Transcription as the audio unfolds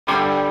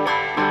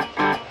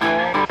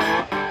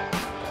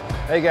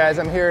Hey guys,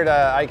 I'm here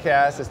at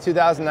ICAST. It's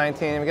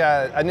 2019. We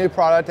got a new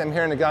product. I'm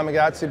here in the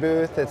Gamakatsu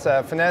booth. It's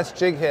a Finesse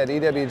Jig Head,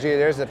 EWG.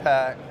 There's the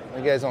pack.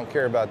 You guys don't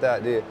care about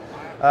that, do you?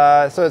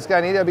 So it's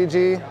got an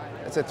EWG.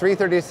 It's a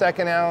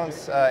 3/32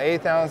 ounce,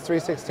 1/8 ounce,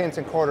 3/16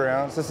 and 1/4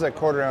 ounce. This is a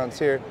 1/4 ounce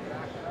here.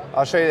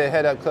 I'll show you the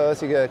head up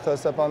close. You get a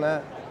close up on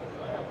that.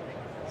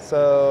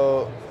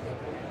 So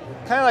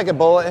kind of like a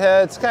bullet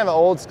head. It's kind of an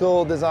old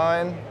school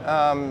design.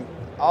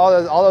 All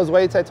those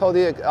weights I told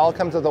you, it all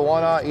comes with the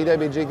 1/0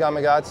 EWG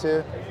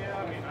Gamakatsu.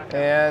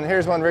 And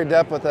here's one rigged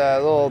up with a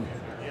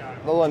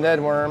little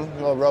Ned worm,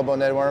 a little robo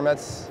Ned worm.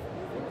 That's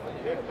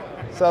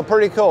so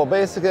pretty cool.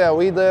 Basically a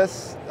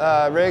weedless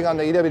rig on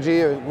the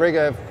EWG. Rig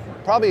a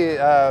probably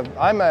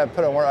I'm gonna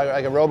put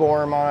like a robo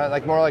worm on it,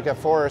 like more like a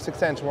 4 or 6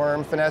 inch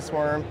worm, finesse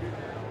worm.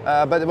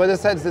 But what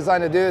this head's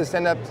designed to do is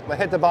stand up,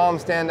 hit the bottom,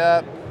 stand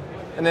up,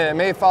 and then it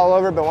may fall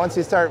over. But once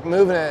you start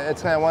moving it,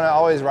 it's gonna want to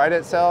always right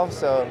itself.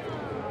 So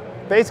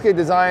basically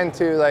designed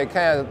to like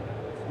kind of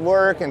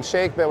work and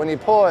shake, but when you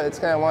pull it, it's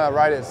going to want to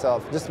right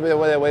itself. Just the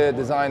way the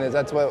design is,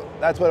 that's what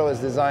it was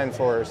designed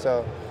for.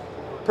 So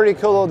pretty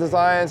cool little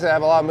design. It's going to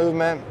have a lot of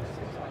movement.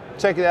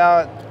 Check it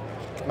out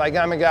by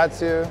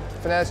Gamakatsu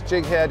Finesse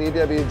Jig Head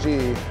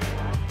EWG.